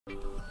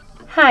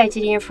Hi,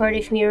 today I've heard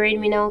of me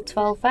Redmi Note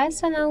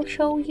 12S and I'll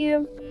show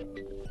you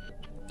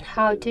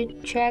how to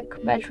check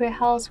battery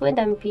health with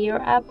Ampere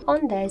app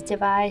on this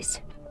device.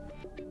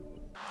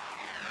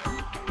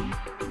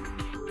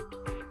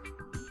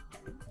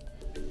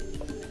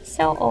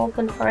 So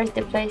open first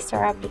the Play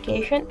Store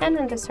application and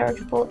in the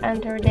search bar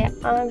enter the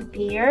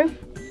Ampere.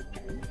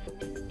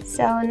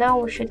 So now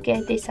we should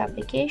get this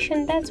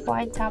application, that's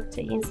why tap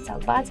the install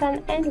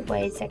button and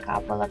wait a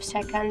couple of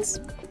seconds.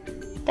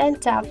 Then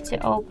tap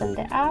to open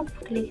the app,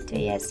 click to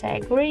yes I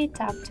agree,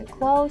 tap to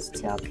close,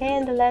 to OK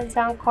in the left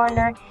down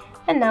corner,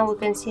 and now we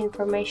can see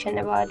information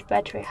about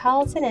battery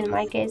health, and in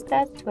my case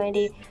that's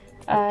 20,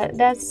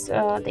 that's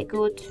the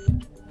good,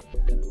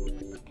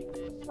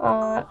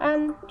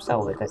 and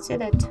so we could see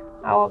that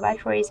our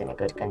battery is in a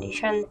good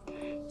condition.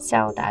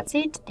 So that's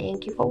it,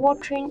 thank you for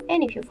watching,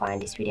 and if you find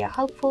this video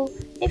helpful,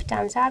 leave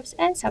thumbs up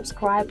and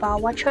subscribe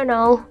our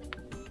channel.